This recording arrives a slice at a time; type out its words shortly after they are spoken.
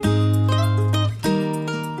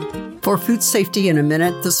For Food Safety in a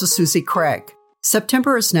Minute, this is Susie Craig.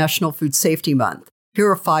 September is National Food Safety Month. Here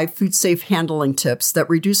are 5 food-safe handling tips that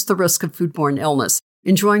reduce the risk of foodborne illness,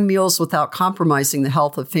 enjoying meals without compromising the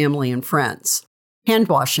health of family and friends. Hand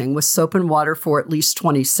washing with soap and water for at least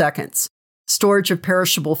 20 seconds. Storage of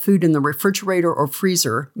perishable food in the refrigerator or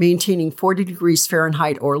freezer, maintaining 40 degrees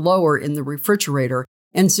Fahrenheit or lower in the refrigerator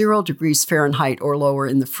and 0 degrees Fahrenheit or lower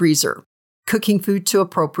in the freezer. Cooking food to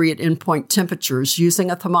appropriate endpoint temperatures using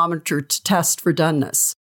a thermometer to test for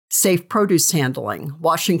doneness. Safe produce handling,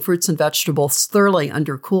 washing fruits and vegetables thoroughly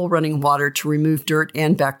under cool running water to remove dirt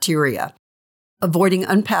and bacteria. Avoiding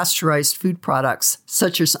unpasteurized food products,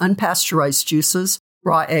 such as unpasteurized juices,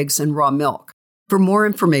 raw eggs, and raw milk. For more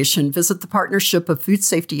information, visit the Partnership of Food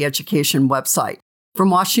Safety Education website. From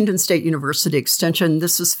Washington State University Extension,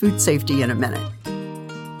 this is Food Safety in a Minute.